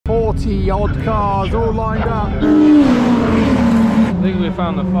40 odd cars all lined up. I think we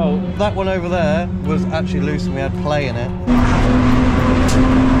found the fault. That one over there was actually loose and we had play in it.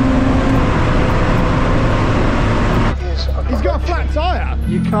 He's got a flat tyre.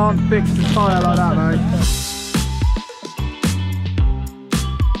 You can't fix the tyre like that, mate.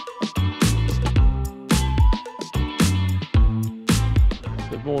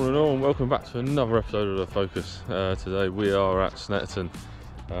 Good morning all and welcome back to another episode of the Focus. Today we are at Snetterton.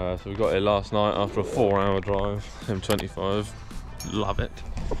 So we got here last night after a 4-hour drive, M25. Love it.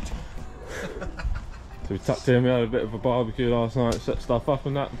 So we tucked in, we had a bit of a barbecue last night, set stuff up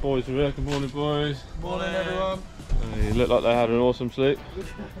and that. The boys are here. Good morning, boys. Morning, everyone. You look like they had an awesome sleep.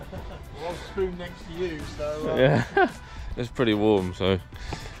 I was spoon next to you, so... Yeah, it's pretty warm, so...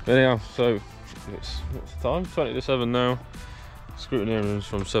 But anyhow, so it's, what's the time? 20 to 7 now. Scrutineering's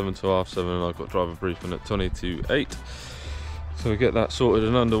from 7 to half 7 and I've got driver briefing at 20 to 8. So we get that sorted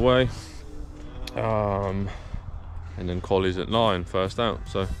and underway. And then quali's at 9, first out.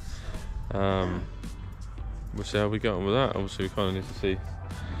 So we'll see how we get on with that. Obviously we kind of need to see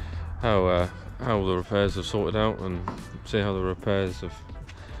how the repairs have sorted out and see how the repairs have,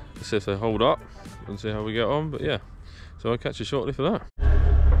 see if they hold up and see how we get on. But yeah, so I'll catch you shortly for that.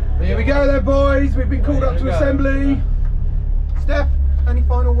 Here we go then, boys. We've been called up to assembly. Steph, any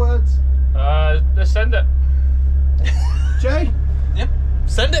final words? Let's send it. Jay? Yep,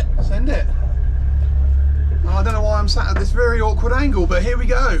 send it. Send it. Oh, I don't know why I'm sat at this very awkward angle, but here we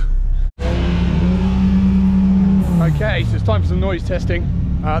go. Okay, so it's time for some noise testing.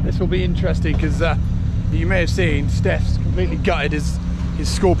 This will be interesting because you may have seen Steph's completely gutted his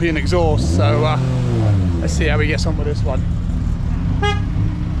Scorpion exhaust, so let's see how he gets on with this one.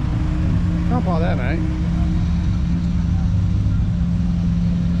 Can't park there, mate.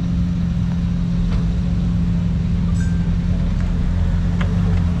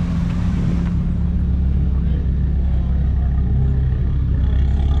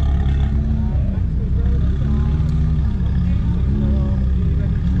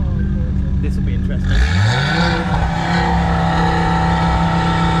 This will be interesting.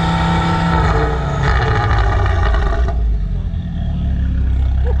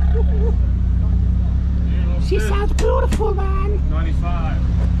 She sounds beautiful, man. 95.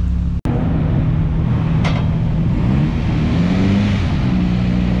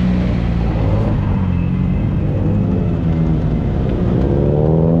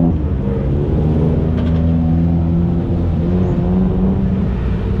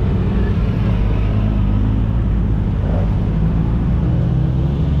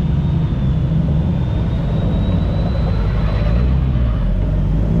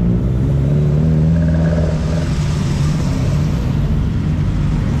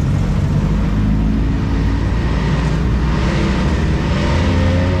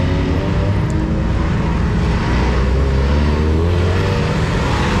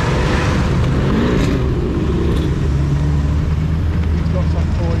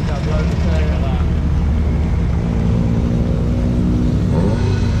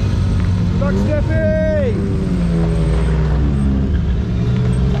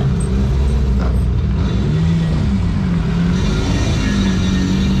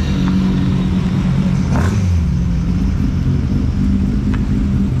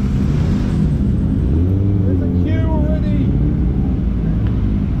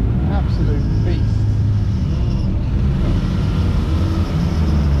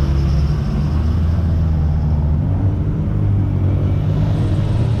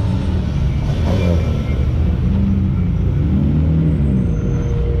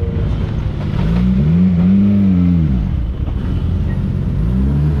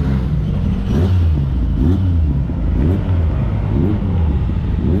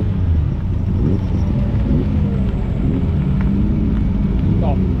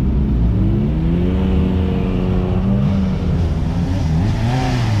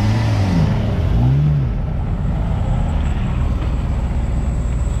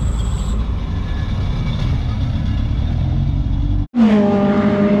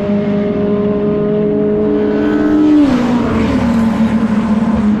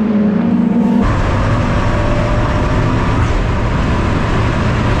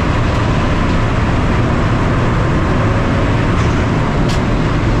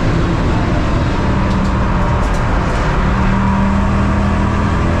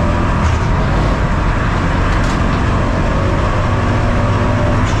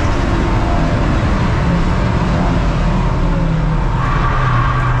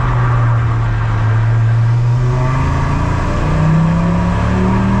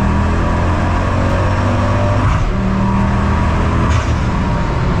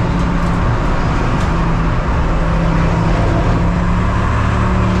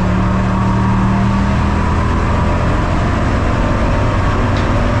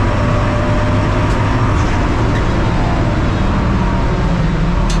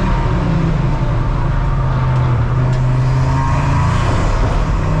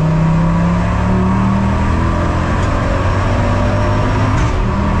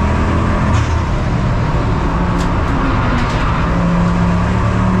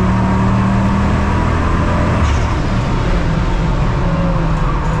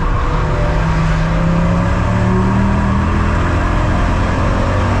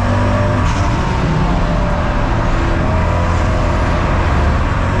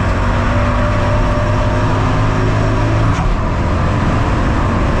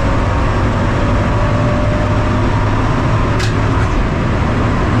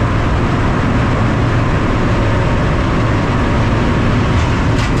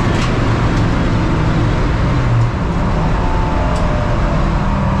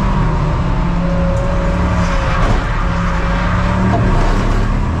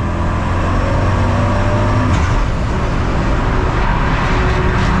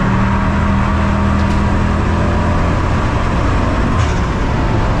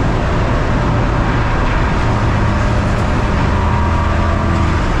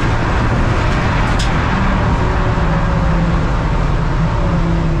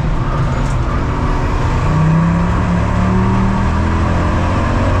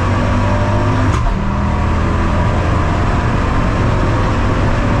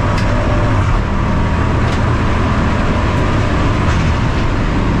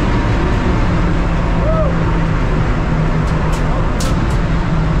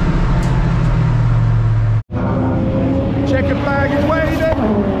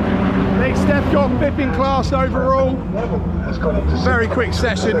 fast overall. Very quick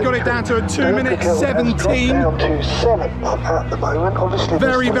session. Got it down to a 2 minute 17.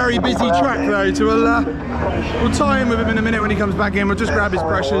 Very, very busy track though. We'll tie in with him in a minute when he comes back in. We'll just grab his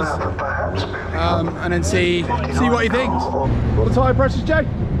pressures and then see what he thinks. What are the tyre pressures, Jay?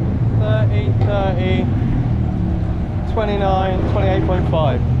 30, 30, 29,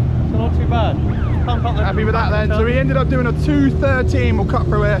 28.5. So not too bad. Happy with that then. So we ended up doing a 2:13. We'll cut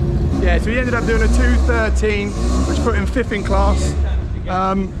through here. Yeah, so we ended up doing a 2:13, which put him 5th in class.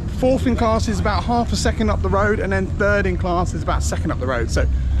 4th in class is about half a second up the road, and then 3rd in class is about a second up the road. So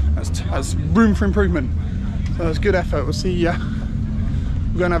that's room for improvement. So that's good effort. We'll see. We're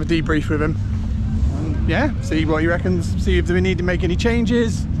going to have a debrief with him. And yeah, see what he reckons. See if we need to make any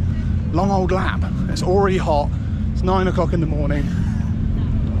changes. Long old lap. It's already hot. It's 9 o'clock in the morning.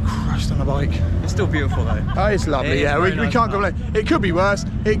 Crashed on a bike. It's still beautiful though. Oh, it's lovely. Yeah, we can't complain. It could be worse.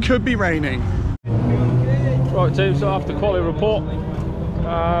 It could be raining. Right team, so after quality report,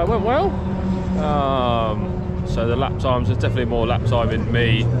 went well. So the lap times, there's definitely more lap time in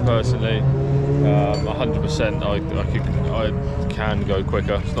me personally. 100% I can go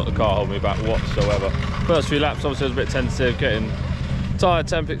quicker. It's not the car holding me back whatsoever. First few laps obviously I was a bit tentative, getting tyre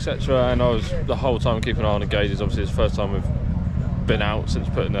temp etc, and I was the whole time keeping an eye on the gauges. Obviously it's the first time we've been out since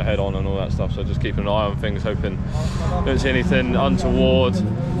putting the head on and all that stuff, so just keeping an eye on things, hoping don't see anything untoward. So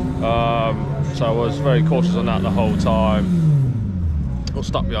I was very cautious on that the whole time. I was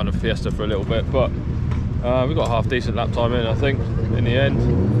stuck behind the Fiesta for a little bit, but we got a half decent lap time in, I think, in the end.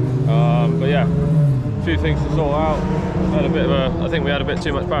 But yeah, a few things to sort out. Had a bit of I think we had a bit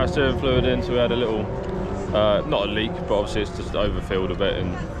too much power steering fluid in, so we had a little, not a leak, but obviously it's just overfilled a bit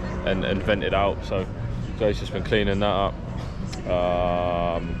and vented out. So Jay's just been cleaning that up.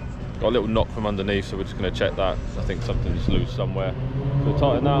 Got a little knock from underneath, so we're just going to check that. I think something's loose somewhere. So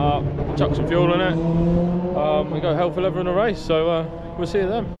tighten that up, chuck some fuel in it. We go hell for leather in a race, so we'll see you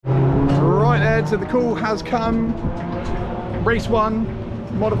then. Right there, so the call has come. Race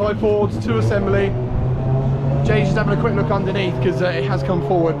 1, modified Fords to assembly. Jay's just having a quick look underneath because it has come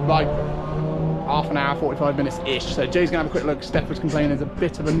forward like half an hour, 45 minutes-ish. So Jay's going to have a quick look. Steph was complaining there's a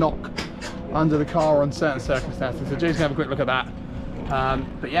bit of a knock under the car on certain circumstances. So Jay's going to have a quick look at that.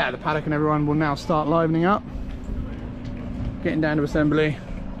 But yeah, the paddock and everyone will now start livening up. Getting down to assembly.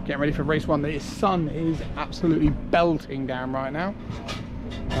 Getting ready for race 1. The sun is absolutely belting down right now.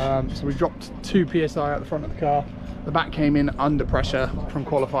 So we dropped 2 psi out the front of the car. The back came in under pressure from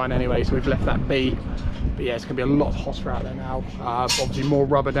qualifying anyway, so we've left that be. But yeah, it's going to be a lot hotter out there now. Obviously more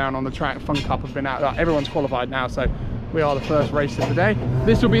rubber down on the track. Fun Cup have been out. Everyone's qualified now, so we are the first race of the day.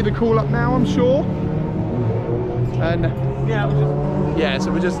 This will be the call up now, I'm sure. And yeah,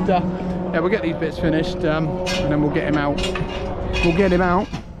 so we'll just we'll get these bits finished, and then we'll get him out. We'll get him out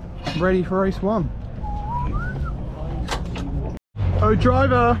ready for race 1. Oh,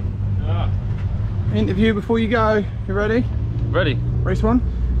 driver. Yeah. Interview before you go. You ready? Ready. Race 1.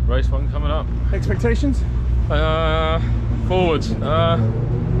 Race 1 coming up. Expectations? Forwards. I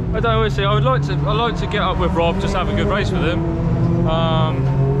don't know. See, I'd like to get up with Rob, just have a good race with him.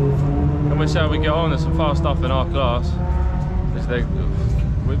 And we'll see how we get on. There's some fast stuff in our class.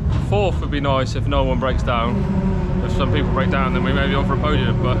 4th would be nice if no one breaks down. If some people break down, then we may be on for a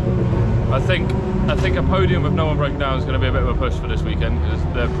podium. But I think a podium with no one breaking down is going to be a bit of a push for this weekend because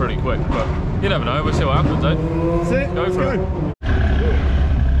they're pretty quick. But you never know. We'll see what happens, eh? That's it. Go for it.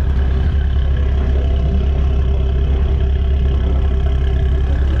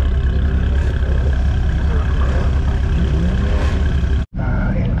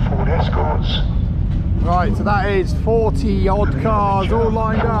 Right, so that is 40 odd cars all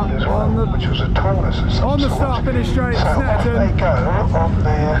lined up on the start-finish straight at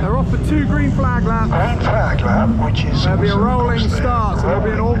Snetterton. They're off for 2 green flag laps. There'll be a rolling start, so there'll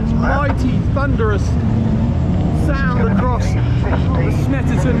be an almighty thunderous sound across the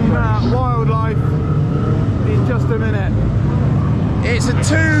Snetterton wildlife in just a minute. It's a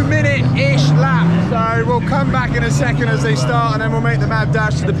 2-minute-ish lap, so we'll come back in a second as they start, and then we'll make the mad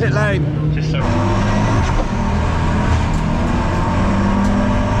dash to the pit lane.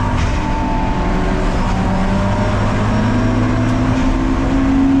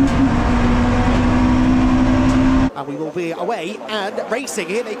 And we will be away and racing.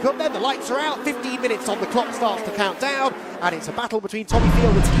 Here they come then, the lights are out, 15 minutes on the clock starts to count down, and it's a battle between Tommy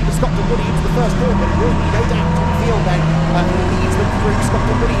Field and Stephen Scott-Woody into the first corner, but it will be no doubt Tommy Field then leads them through.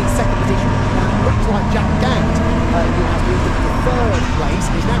 Scott-Woody in second position. Looks like Jack Gant, who has moved into the 3rd place,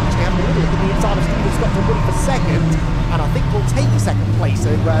 is now actually having a little look at the inside of Stephen Scott-Woody for 2nd, and I think will take 2nd place.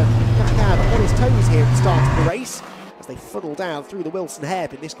 So Jack Gant on his toes here at the start of the race, as they funnel down through the Wilson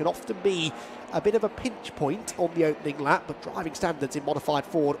hairpin. This can often be a bit of a pinch point on the opening lap, but driving standards in modified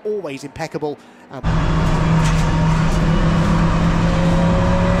Ford always impeccable.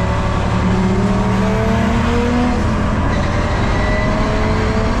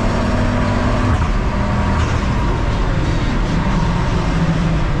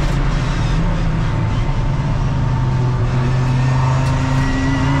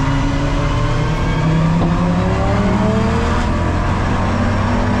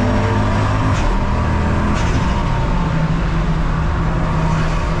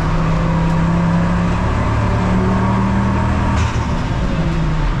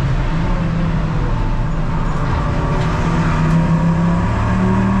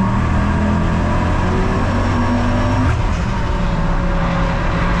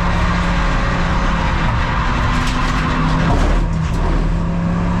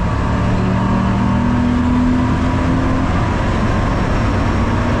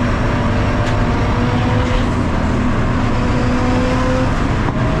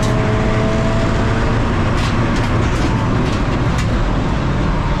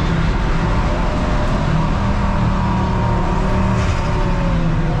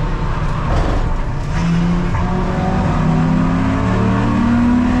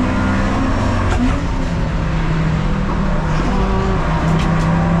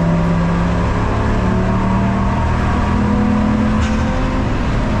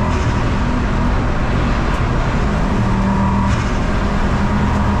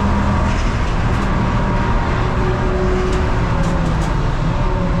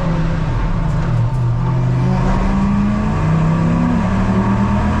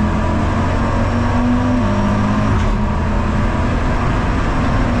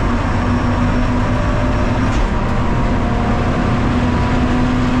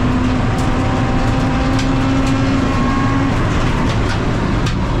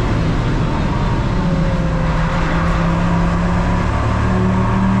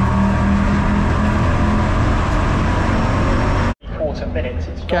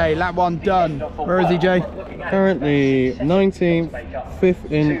 Okay, lap one done. Where is he, Jay? Currently 19th,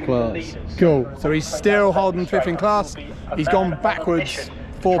 5th in class. Cool. So he's still holding 5th in class. He's gone backwards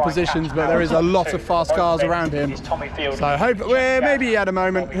 4 positions, but there is a lot of fast cars around him. So I hope, well, maybe he had a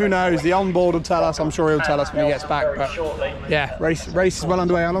moment. Who knows? The onboard will tell us. I'm sure he'll tell us when he gets back. But yeah, race is well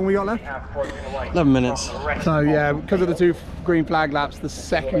underway. How long we got left? 11 minutes. So yeah, because of the 2 green flag laps, the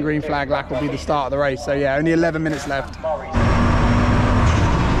second green flag lap will be the start of the race. So yeah, only 11 minutes left.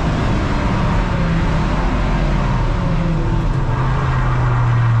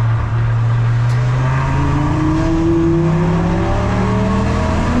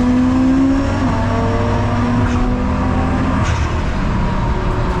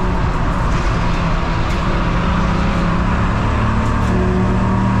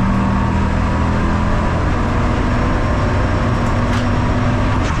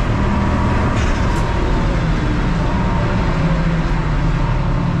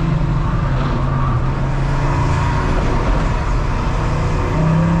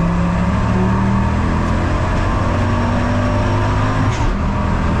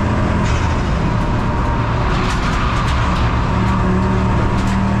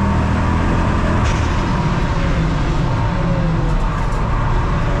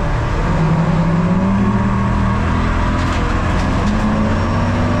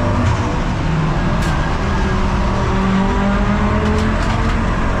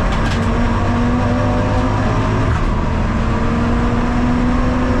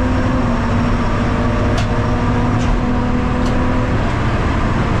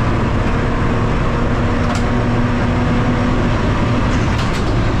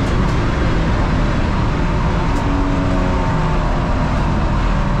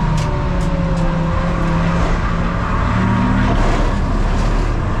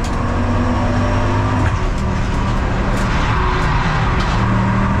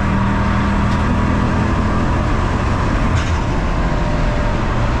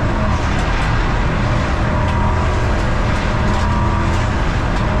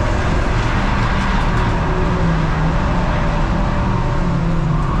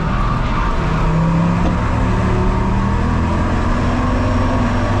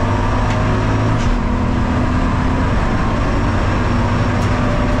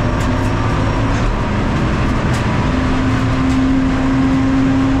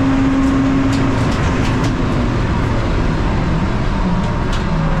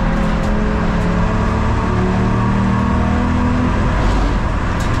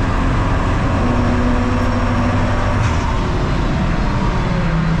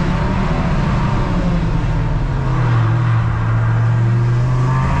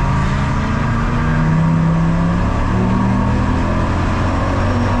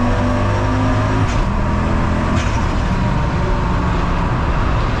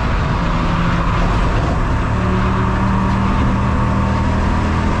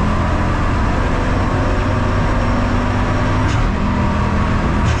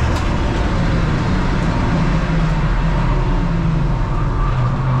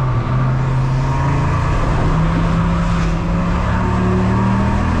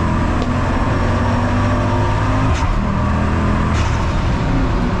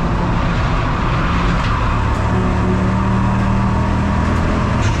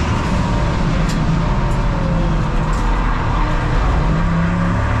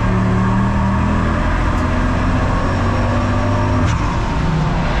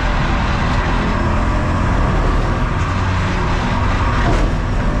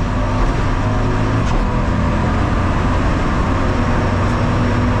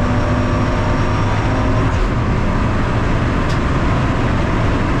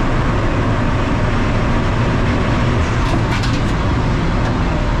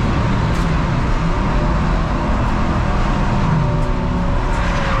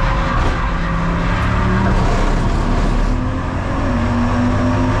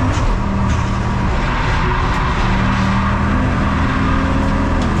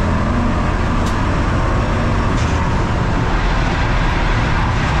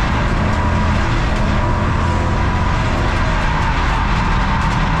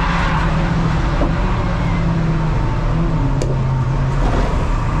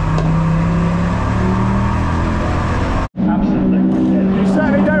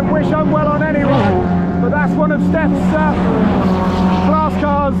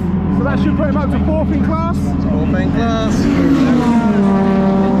 that should put him up to 4th in class. 4th in class.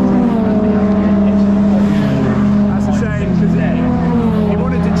 That's a shame because he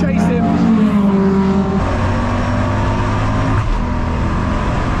wanted to chase him.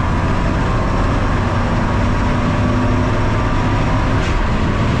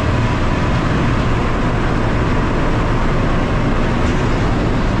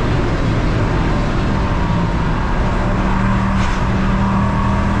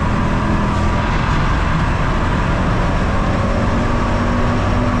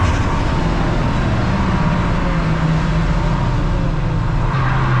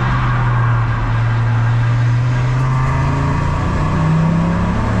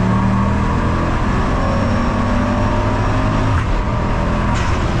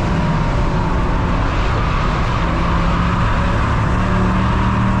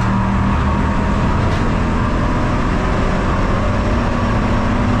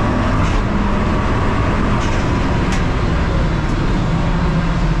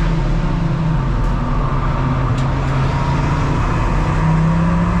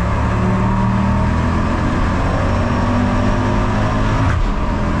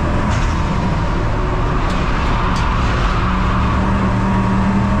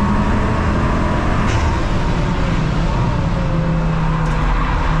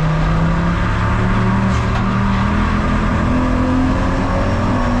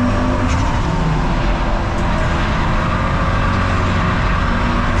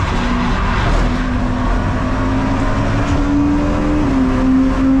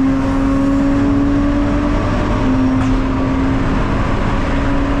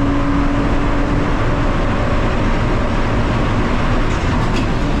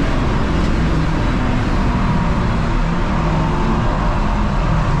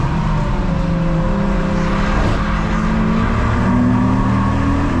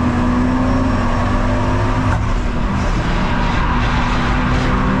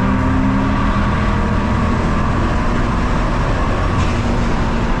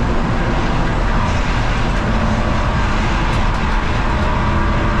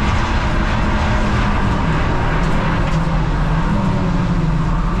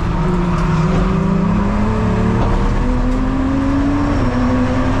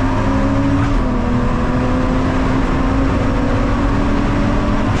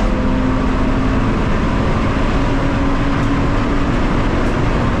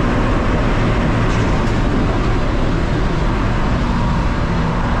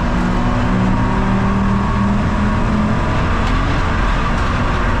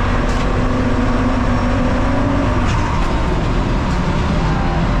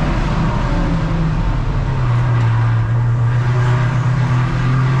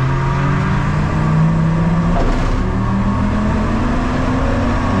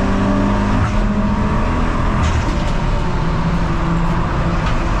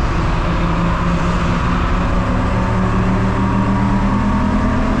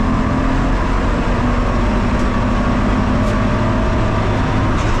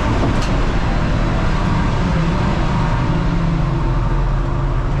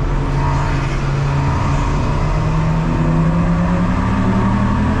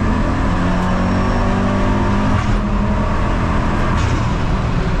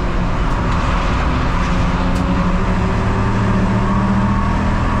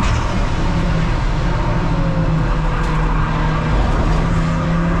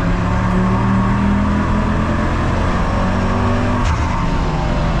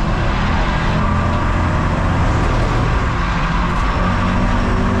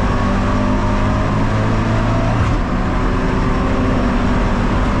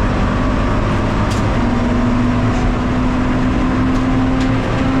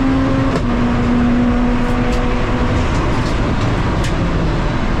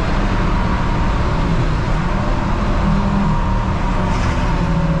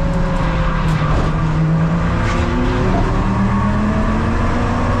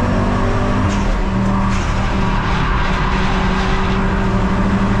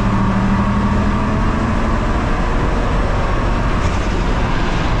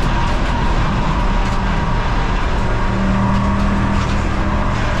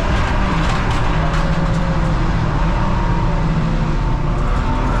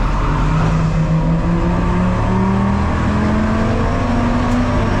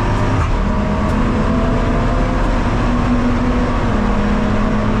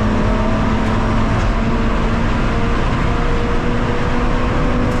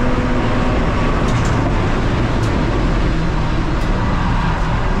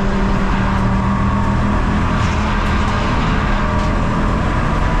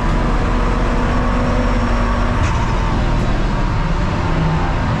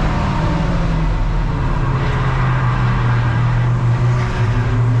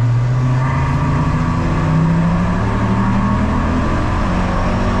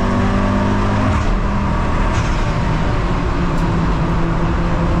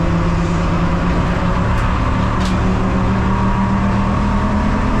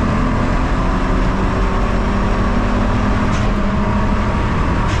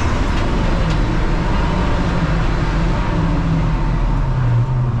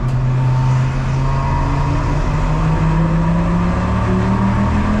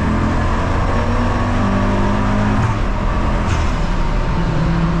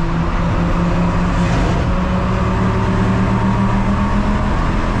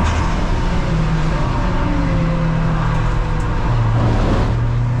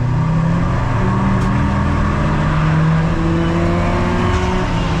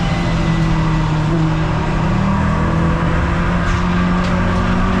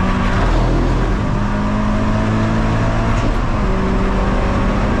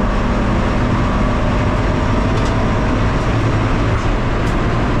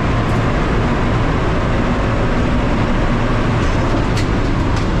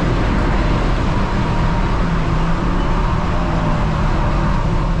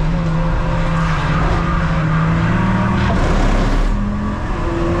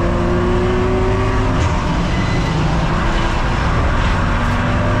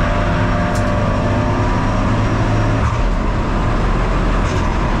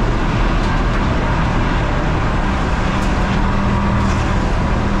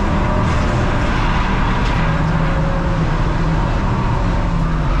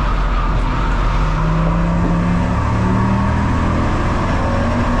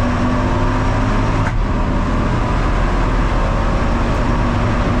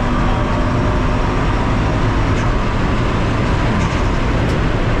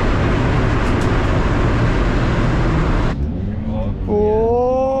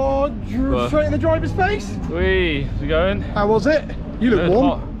 driver's face. Wee, how's it going? How was it? You look Good,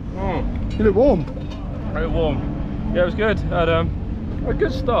 warm. hot. You look warm. Very warm. Yeah, it was good. Had a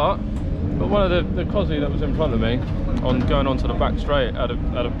good start, but one of the Cosy that was in front of me, on going onto the back straight, had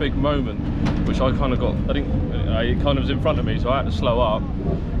a big moment, which I kind of got. I think it kind of was in front of me, so I had to slow up.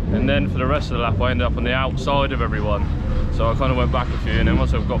 And then for the rest of the lap, I ended up on the outside of everyone. So I kind of went back a few, and then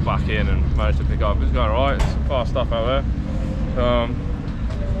once I got back in and managed to pick up, it was going alright. It's fast stuff out there.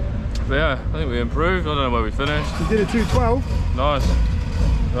 But yeah, I think we improved. I don't know where we finished. You did a 2:12. Nice.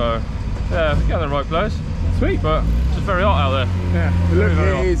 So yeah, we're getting in the right place. Sweet. But it's just very hot out there. Yeah, the look very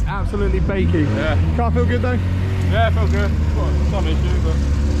here hot. is absolutely baking. Yeah. Car feel good though? Yeah, it felt good. Got some issue, but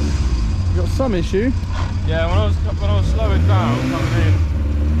You got some issue. yeah, when I was slowing down coming in,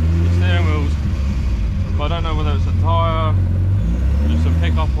 the steering wheels. But I don't know whether it's a tyre, just some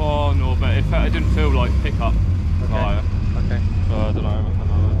pickup on, or but it didn't feel like pickup tyre. Okay. So I don't know.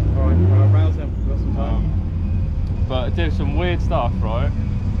 Alright, rouse them. We've got some time. But it did some weird stuff, right?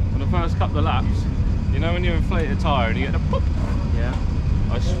 On the first couple of laps, you know when you inflate a tyre and you get a pop? Yeah.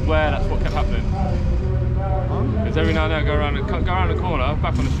 I swear that's what kept happening. Because every now and then I go around the corner,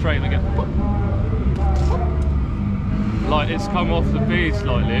 back on the straight, and I get pop, pop. Like it's come off the bead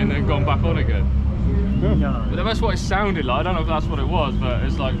slightly and then gone back on again. Yeah. But that's what it sounded like. I don't know if that's what it was, but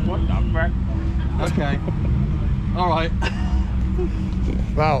it's like, what the frick? Okay. Alright.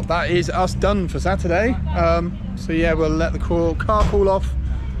 Well, that is us done for Saturday. So yeah, we'll let the car cool off.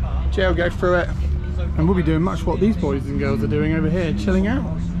 Jay will go through it. And we'll be doing much what these boys and girls are doing over here, chilling out,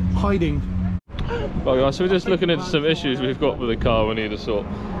 hiding. Right guys, so we're just looking into some issues we've got with the car we need to sort.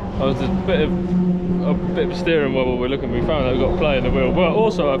 There's a bit of steering wobble we're looking. We found that we've got play in the wheel. But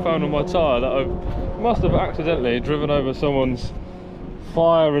also I found on my tyre that I must have accidentally driven over someone's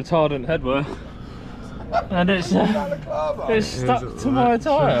fire retardant headwear. And it's stuck to my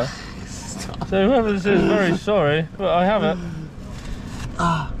tyre. So whoever this is, very sorry, but I have it.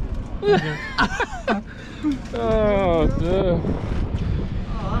 Oh dear.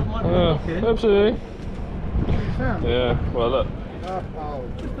 Oopsie. Yeah, well look.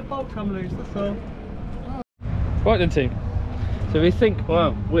 Just the bolt come loose, that's all. Right then team. So we think,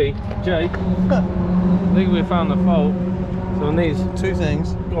 well, Jay, I think we found the fault. So on these, Two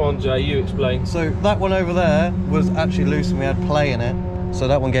things. go on Jay, you explain. So that one over there was actually loose and we had play in it. So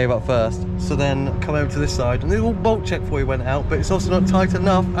that one gave up first. So then come over to this side and the little bolt check before we went out, but it's also not tight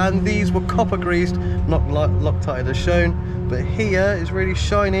enough, and these were copper greased, not Loctite as shown, but here is really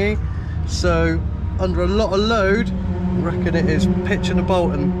shiny. So under a lot of load, I reckon it is pitching a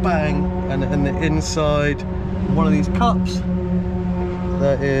bolt and bang, and in the inside one of these cups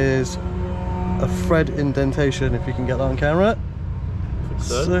there is a thread indentation, if you can get that on camera.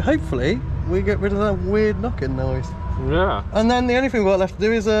 So hopefully we get rid of that weird knocking noise. Yeah. And then the only thing we've got left to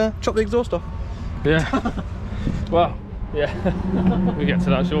do is chop the exhaust off. Yeah. Well, yeah. We'll get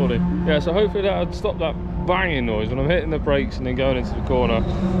to that shortly. Yeah, so hopefully that would stop that banging noise when I'm hitting the brakes and then going into the corner,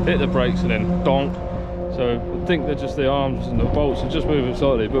 hit the brakes and then donk. So I think that just the arms and the bolts are just moving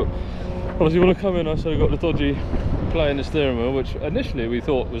slightly, but obviously when I come in I sort of got the dodgy play in the steering wheel, which initially we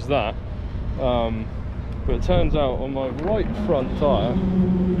thought was that. But it turns out on my right front tyre, I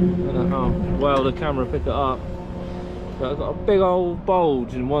don't know how well the camera picked it up, but I've got a big old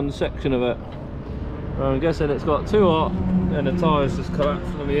bulge in one section of it. I'm guessing it's got too hot and the tyres just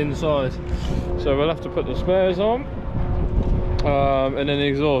collapsed from the inside. So we'll have to put the spares on. And then the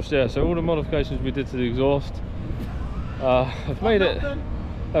exhaust, yeah, so all the modifications we did to the exhaust, I've made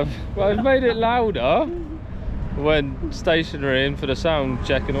it louder when stationary and for the sound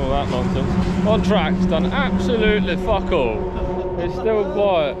check and all that nonsense. On track, it's done absolutely fuck all. It's still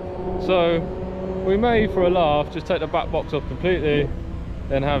quiet. So we may, for a laugh, just take the back box off completely,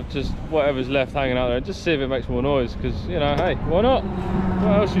 then have just whatever's left hanging out there and just see if it makes more noise, because, you know, hey, why not?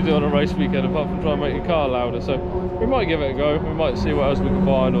 What else you do on a race weekend apart from try and make your car louder? So we might give it a go. We might see what else we can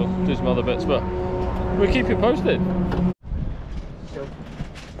find or do some other bits, but we'll keep you posted.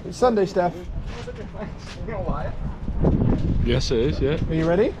 It's Sunday, Steph. Yes, it is, yeah. Are you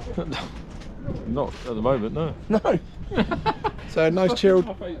ready? Not at the moment, no. No. So nice chilled.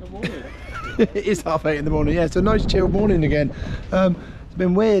 8:30 in the morning. It is 8:30 in the morning, yeah, so nice chilled morning again. It's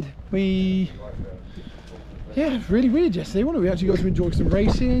been weird. Yeah, really weird yesterday, wasn't it? We actually got to enjoy some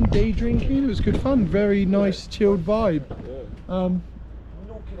racing, day drinking. It was good fun, very nice chilled vibe.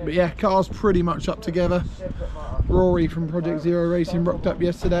 But yeah, car's pretty much up together. Rory from Project Zero Racing rocked up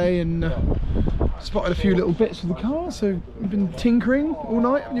yesterday and spotted a few little bits for the car, so we've been tinkering all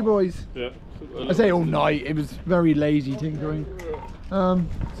night, haven't you boys? Yeah. I say all night, it was very lazy tinkering.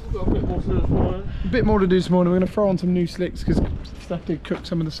 Got a bit more to do this morning. A bit more to do this morning. We're going to throw on some new slicks because Steph did cook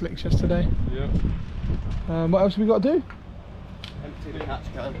some of the slicks yesterday. Yeah. What else have we got to do? Empty the catch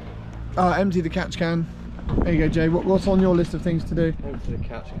can. Empty the catch can. There you go, Jay. What's on your list of things to do? Empty the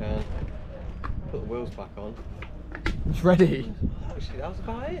catch can. Put the wheels back on. It's ready. Actually, that was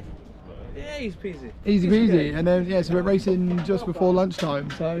about it. Yeah, easy peasy. Easy peasy. And then, yeah, so we're racing just before lunchtime.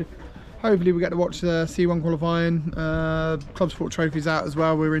 So hopefully we get to watch the C1 qualifying. Club Sport trophies out as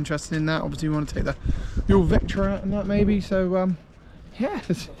well. We're interested in that. Obviously we want to take the Your Vector out and that maybe. So yeah,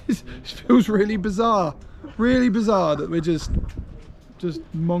 it feels really bizarre. Really bizarre that we're just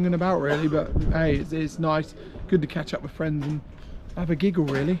monging about really, but hey, it's nice. Good to catch up with friends and have a giggle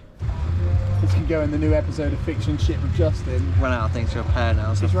really. This can go in the new episode of Fiction Shit with Justin. Run out of things to repair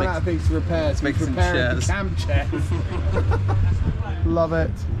now. So He's run out of things to repair, so he's repairing the camp chairs. Love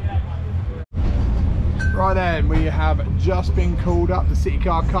it. Right then, we have just been called up. The City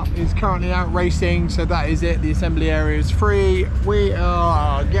Car Cup is currently out racing, so that is it. The assembly area is free. We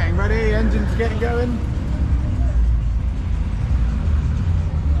are getting ready, engines getting going.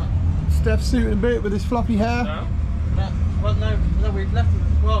 Steph's suit and boot with his floppy hair. No? Well, no, we've left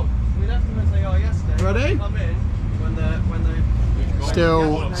them. Well, we left them as they are yesterday. Ready? Come in when they.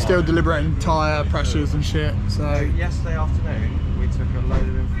 Still deliberating tyre pressures and shit. So yesterday afternoon, we took a load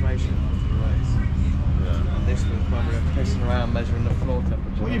of information after the race. Yeah. And this was when we were pissing around measuring the floor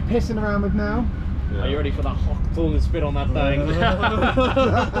temperature. what are you pissing around with now? Yeah. Are you ready for that hot tongue and spit on that thing?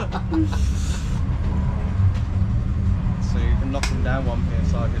 So you can knock them down 1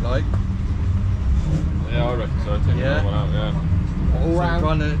 PSI if you like. Yeah, I reckon so. Take Yeah. one out, yeah. All So round.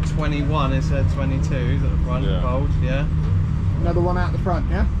 run at 21 instead of 22 at the front, Yeah. fold, yeah. Another one out the front,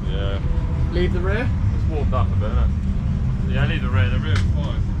 yeah? Yeah. Leave the rear. It's warmed up a bit, isn't it? Yeah, leave the rear. The rear's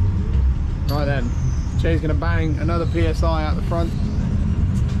fine. Right then, Jay's gonna bang another PSI out the front,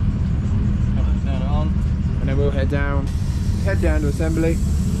 Turn it on. and then we'll head down to assembly.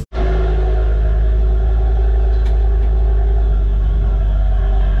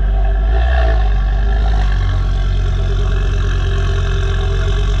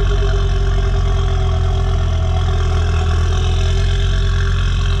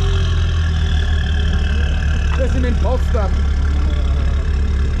 There's an imposter.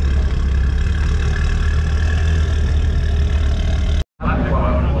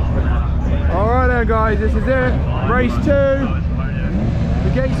 Alright then guys, this is it. Race 2.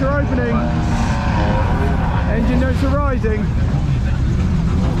 The gates are opening. Engine notes are rising.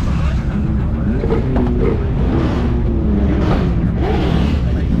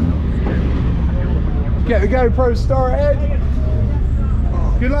 Get the GoPro started.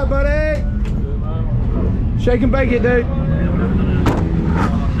 Good luck, buddy. Shake and bake it, dude.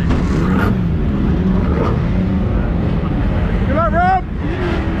 Good luck, Rob.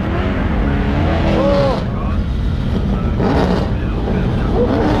 Oh.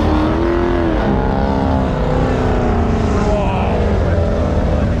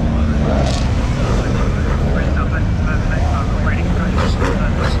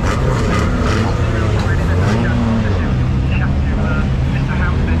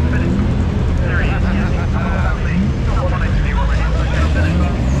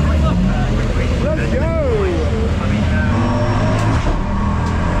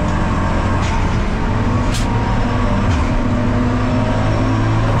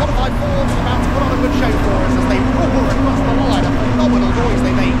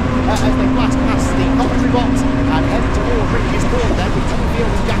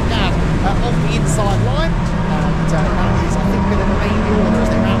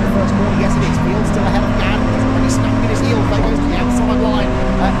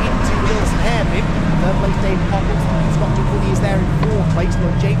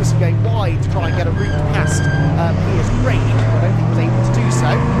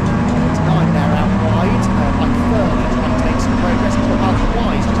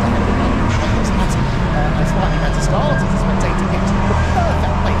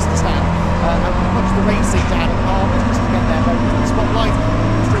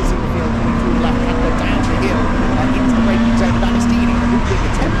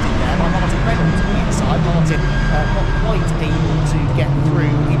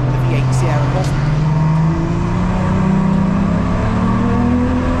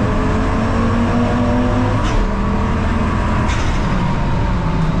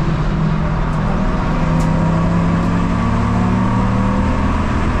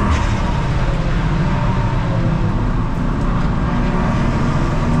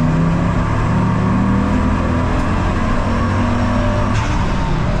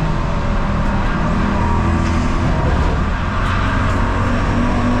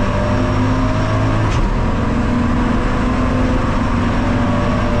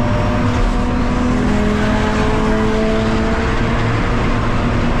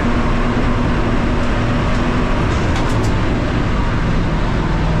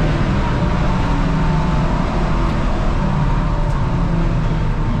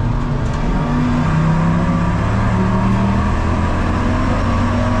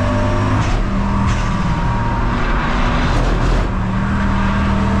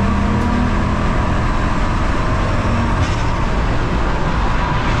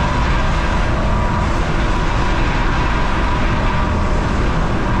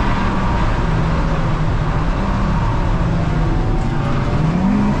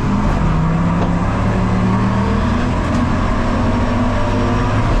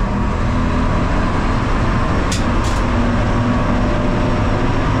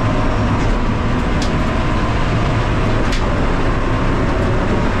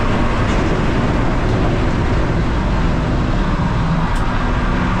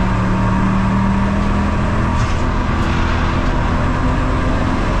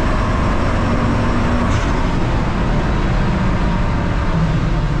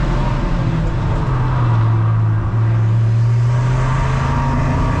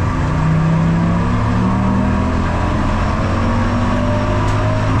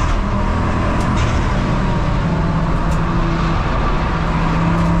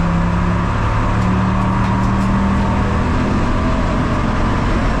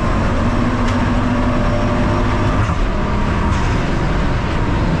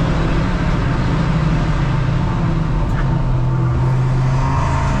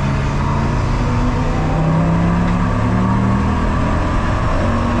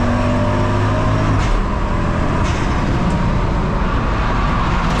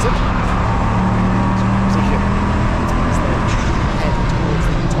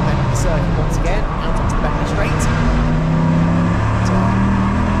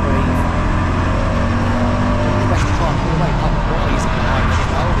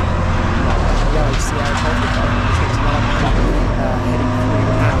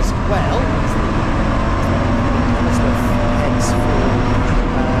 well. Heads for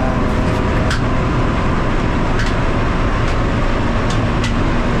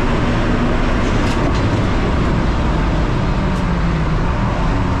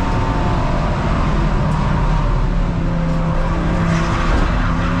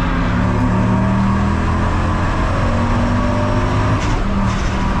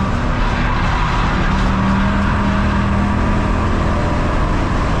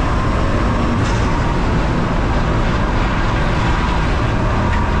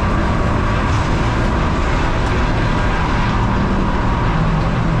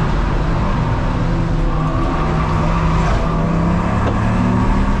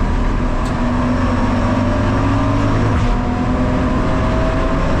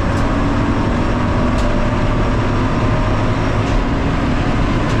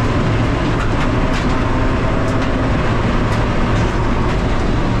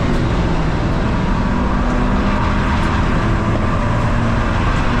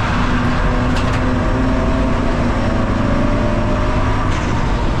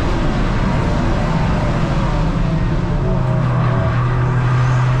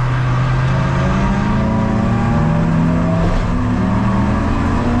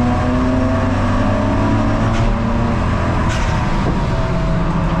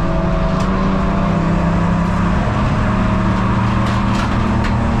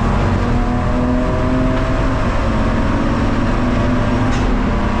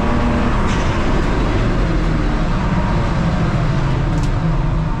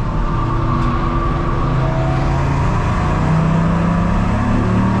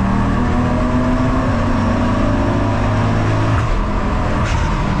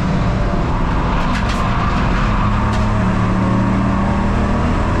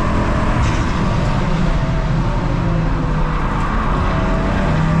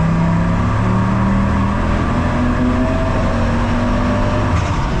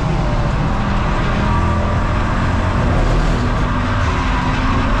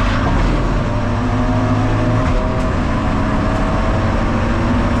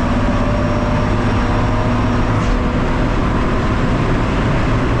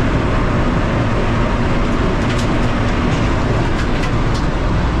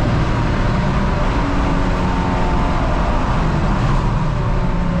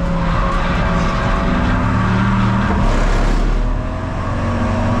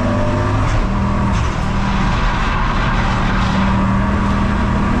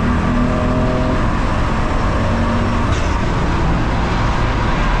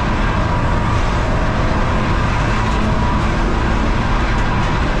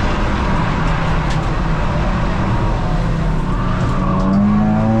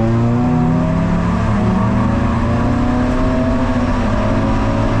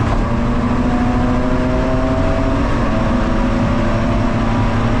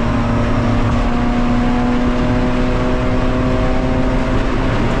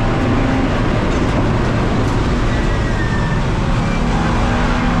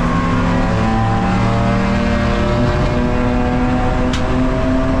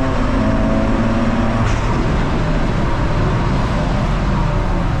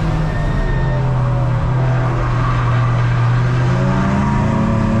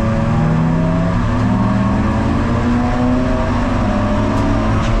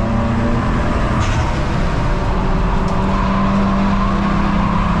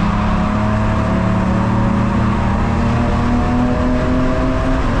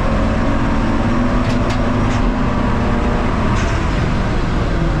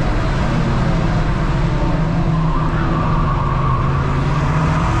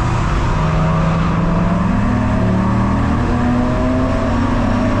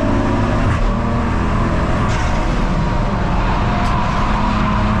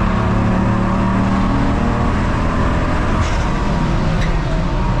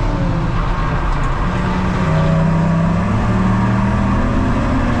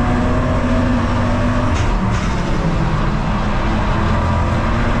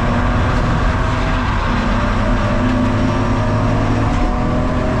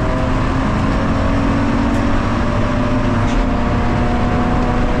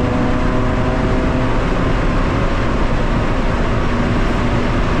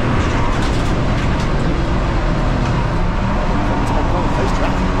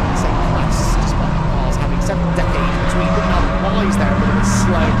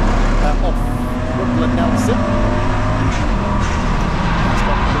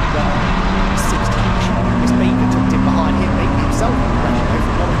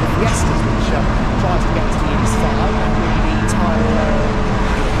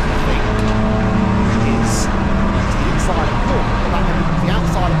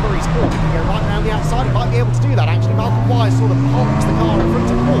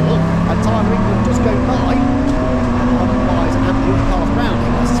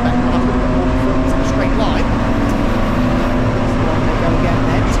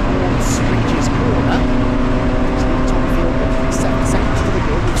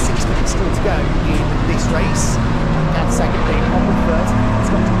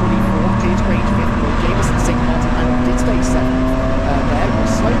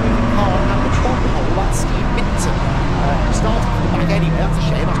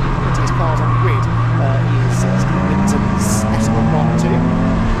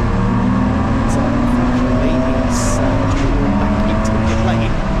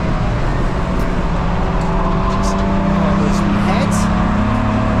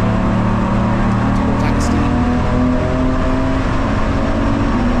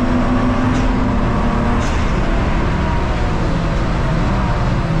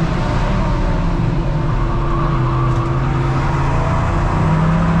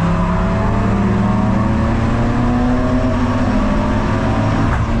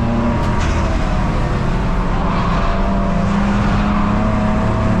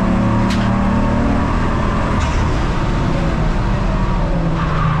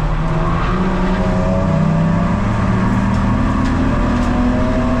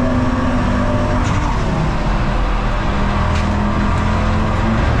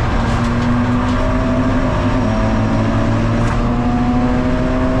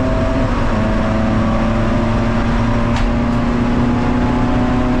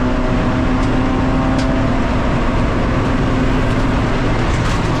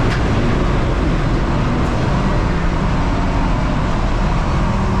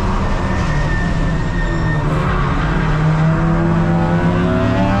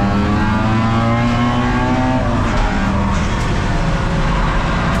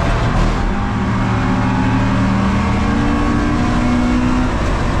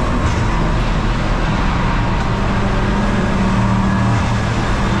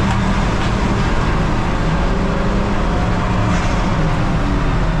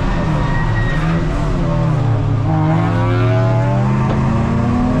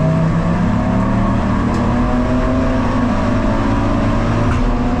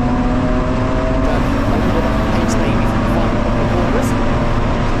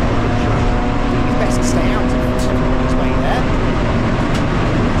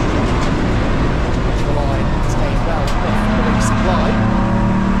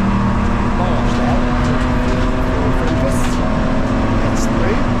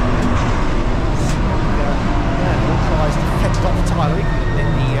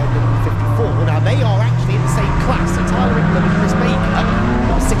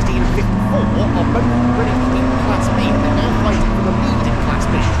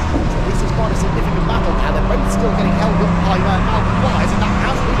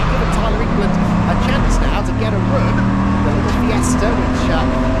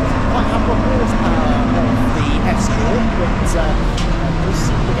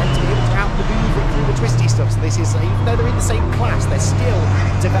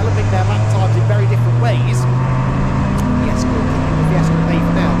developing their lap times in very different ways. Yes, we'll keep the Fiesta at bay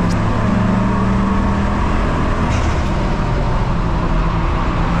for now.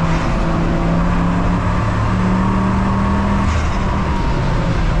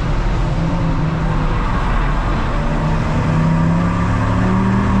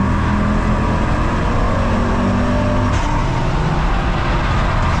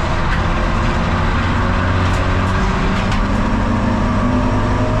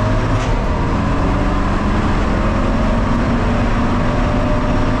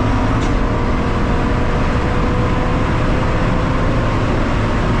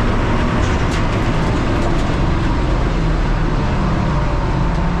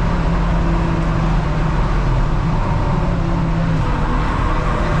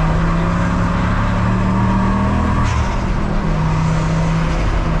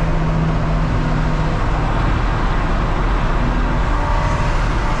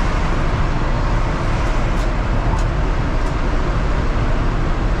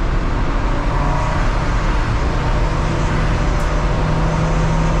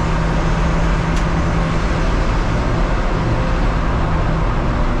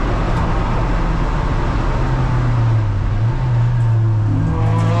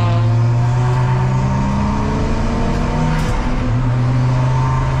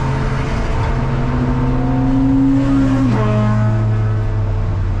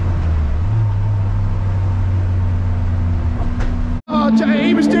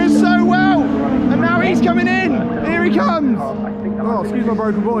 He was doing so well, and now he's coming in. Here he comes. Oh, excuse my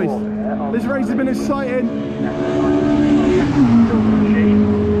broken voice. This race has been exciting.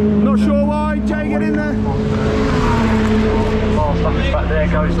 Not sure why. Jay, get in there. Back there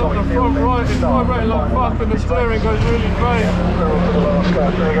goes Stop the front right, it's vibrating like fuck, and the steering goes really great.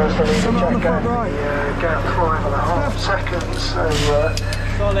 There goes the leader, Come on the Jack front right. Gap 5.5 seconds, so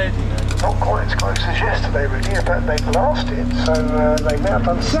Solid. not quite as close as yesterday really, but they've lasted, so they now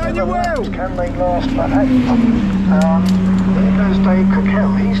done Turn your 7 laps. wheel. Can they last for 8? There goes Dave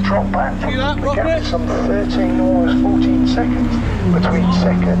Cookell, he's dropped back from the gap to some 13, almost 14 seconds between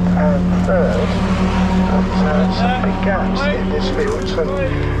second and third. But some big gaps in this field, so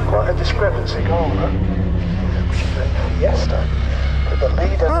quite a discrepancy going on. Fiesta, but the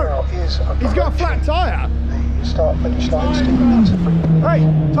leader now is He's got a flat tyre. the start-finish line. Steve Hey,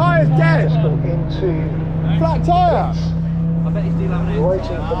 tyre's dead. into Flat tyre. waiting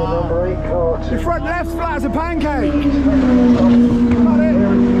for the number 8 car The to front left's flat as a pancake. Not it.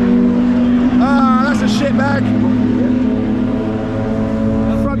 Ah, that's a shit bag.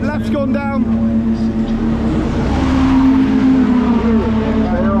 Front left's gone down.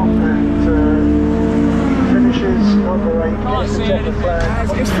 finishes number 8. Gets the checkered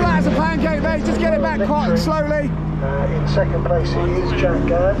flag. It's flat as a pancake, mate. Just get it back quite slowly. In second place it is Jack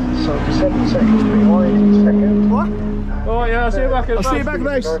Gadd, so 7 seconds behind in second. What? Oh yeah, I'll see you back in I'll see you back at the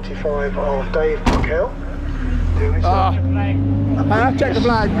race. 95 of Dave Cookell. I've checked the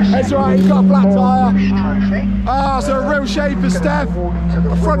flag. That's right, he's got a flat tyre. Trophy. Ah, so a real shaper, Steph.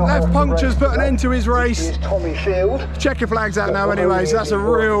 A front left puncture's put an end to his race. Is Tommy Field. Checker flag's out now anyway, so that's a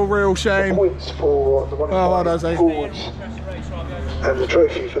real shame. Points for the one Oh, well done, Zane. and the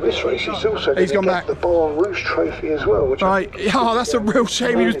trophy for this race. He's also He's going gone to get back. the Barn Roost trophy as well. Which Right, oh, that's a real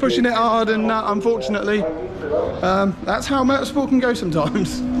shame. He was pushing it hard, and unfortunately, that's how motorsport can go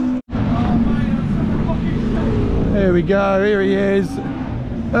sometimes. Here we go, here he is.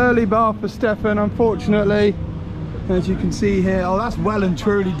 Early bar for Stefan, unfortunately. As you can see here, oh, that's well and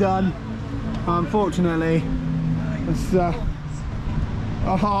truly done. Unfortunately, it's,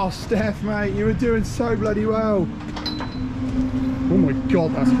 oh, Steph, mate, you were doing so bloody well. Oh my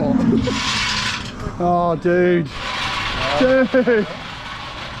God, that's hot. Oh, dude. Dude,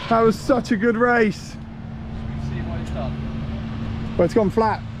 that was such a good race. See what it's done. But it's gone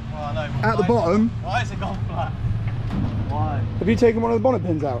flat. Well, I know, but At the bottom. Why has it gone flat? Why? Have you taken one of the bonnet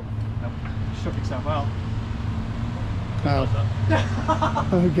pins out? Nope. Shook itself out. No.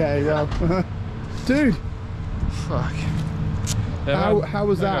 Okay, well. Dude, Fuck. Yeah, how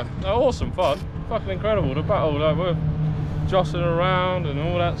was that? Oh, awesome fun. Fucking incredible. The battle, like, we're jostling around and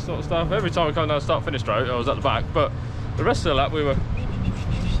all that sort of stuff. Every time we come down start finish straight, I was at the back, but the rest of the lap we were.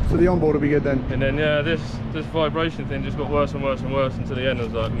 So the onboard will be good then? And then yeah, this vibration thing just got worse and worse and worse until the end. I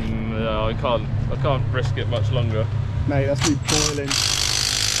was like, yeah, I can't risk it much longer. Mate, that's me boiling.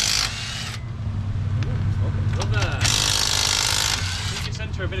 I think you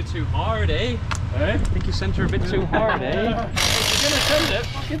sent her a bit too hard, eh? Eh? I think you sent her a bit too hard, eh? If you're gonna send it,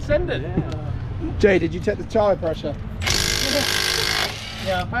 fucking send it. Yeah. Jay, did you check the tyre pressure?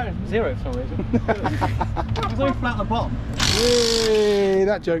 Yeah, apparently 0 for some reason. It's only flat at the bottom. Yay,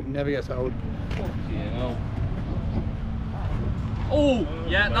 that joke never gets old. Oh,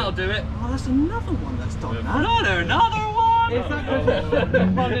 yeah, that'll do it. Oh, that's another one that's done that. Another one! Is that because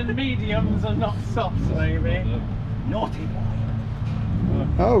it's fun in mediums and not softs, maybe? Naughty boy.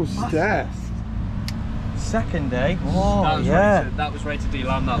 Oh, Steph. Second day. Oh, That was yeah. that was ready to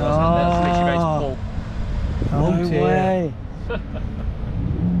de-lam that, wasn't it? That's literally ready to pull. Oh, No dear. way.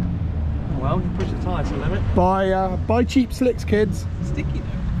 Well, you push the tyre to the limit. Buy cheap slicks, kids. Sticky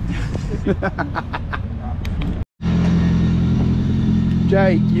though.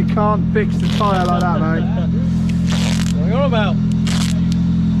 Jay, you can't fix the tyre like that, mate. What are you on about?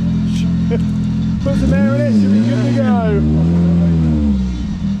 Put some air in it, should be good to go.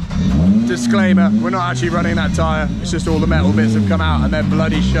 Disclaimer, we're not actually running that tyre. It's just all the metal bits have come out and they're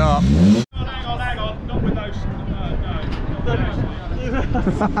bloody sharp. Hang on. Not with those.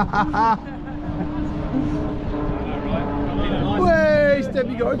 No. Way, Steph,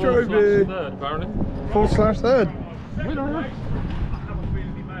 you got a trophy. Third, apparently. 4/3.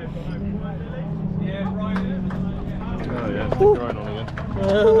 Oh yeah, stick your own on again.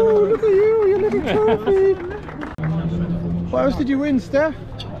 Oh, look at you, your little trophy. What else did you win, Steph?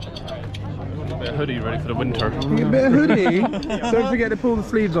 A bit of hoodie ready for the winter. You get a bit of hoodie. Don't forget to pull the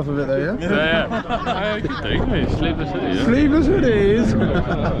sleeves off of it though, yeah? Yeah. Good thing. Sleeveless hoodie, yeah? Sleeveless hoodies.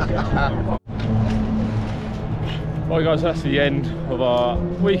 Right guys, that's the end of our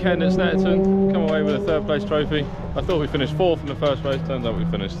weekend at Snetterton. Come away with a 3rd place trophy. I thought we finished 4th in the first race, turns out we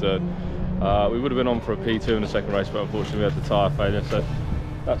finished 3rd. We would have been on for a P2 in the second race, but unfortunately we had the tyre failure, so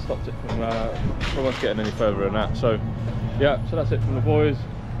that stopped it from us getting any further than that. So yeah, so that's it from the boys.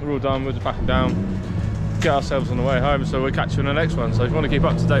 We're all done, we're just backing down, get ourselves on the way home, so we'll catch you in the next one. So if you want to keep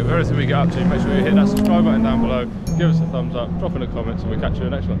up to date with everything we get up to, make sure you hit that subscribe button down below, give us a thumbs up, drop in the comments, and we'll catch you in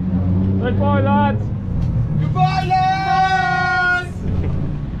the next one. Say bye lads! Goodbye, lads!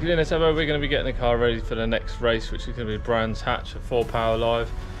 In this episode, we're going to be getting the car ready for the next race, which is going to be Brands Hatch at 4 Power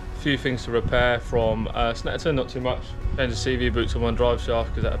Live. A few things to repair from Snetterton, not too much. Changed the CV boots on one drive shaft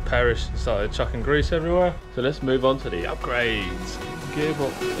because that had perished and started chucking grease everywhere. So let's move on to the upgrades.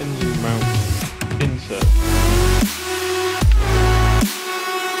 Gearbox engine mount insert.